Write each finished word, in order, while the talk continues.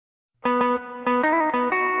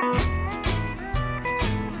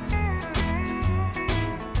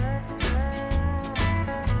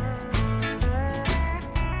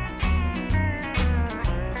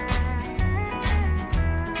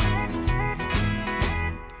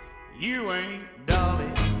You ain't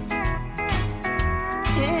Dolly,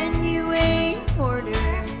 and you ain't Porter.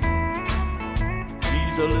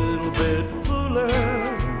 She's a little bit fuller,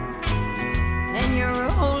 and you're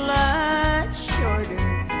a whole lot shorter.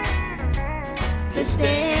 Let's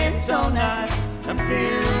dance all night and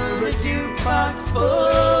fill the jukebox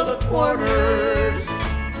full of quarters.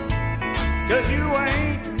 'Cause you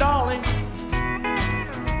ain't Dolly,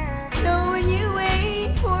 no, and you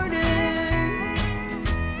ain't Porter.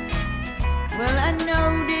 Well, I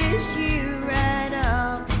noticed you right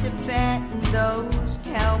off the bat in those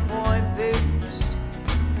cowboy boots.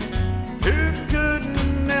 who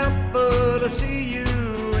couldn't help but see you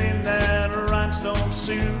in that rhinestone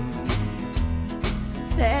suit?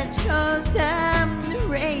 That's 'cause I'm the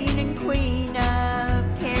reigning queen of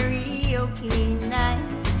karaoke night.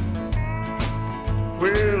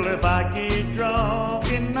 Well, if I get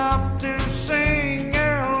drunk enough to sing,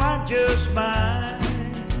 girl, I just might.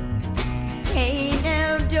 Hey,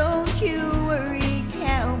 now don't you worry,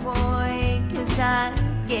 cowboy, 'cause I'll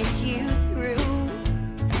get you through.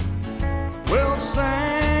 We'll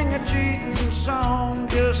sing a cheating song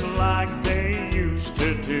just like they used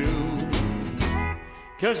to do.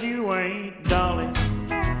 'Cause you ain't Dolly,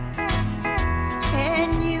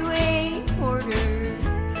 and you ain't Porter.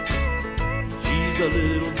 she's a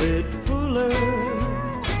little bit fuller,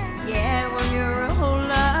 Yeah, well, you're a whole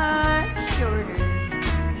lot shorter.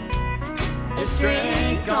 let's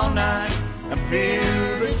drink all night and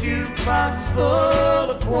fill the jukebox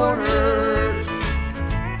full of quarters.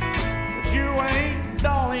 'Cause you ain't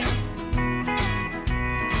Dolly,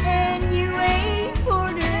 and you ain't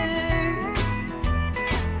Porter.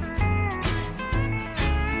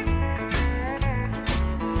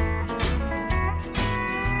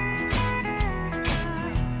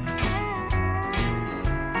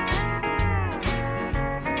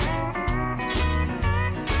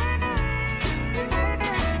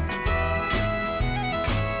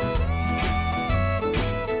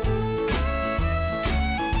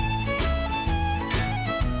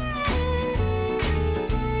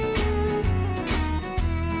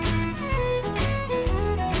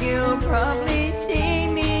 You'll probably see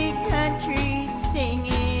me country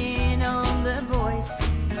singing on The Voice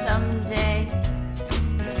someday.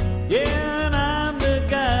 yeah, and I'm the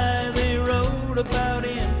guy they wrote about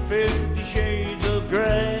in 50 Shades of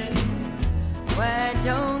Grey. Why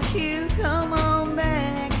don't you come on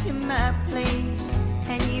back to my place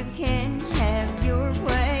and you can have your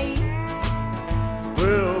way?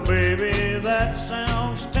 Well, baby, that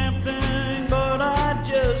sounds tempting, but I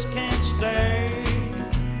just can't stay.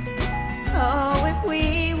 Oh, if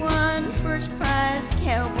we won first prize,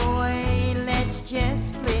 cowboy, let's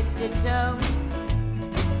just split the dough.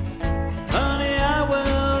 Honey, I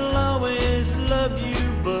will always love you,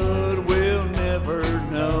 but we'll never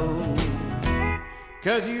know.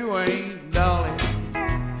 'Cause you ain't Dolly,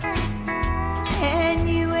 And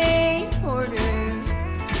you ain't Porter.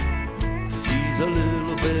 she's a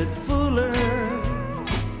little bit fuller,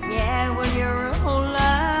 Yeah, well, you're a whole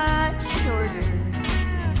lot shorter.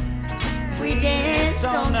 We danced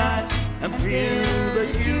all night and fill the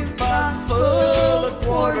jukebox full of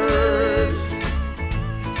quarters.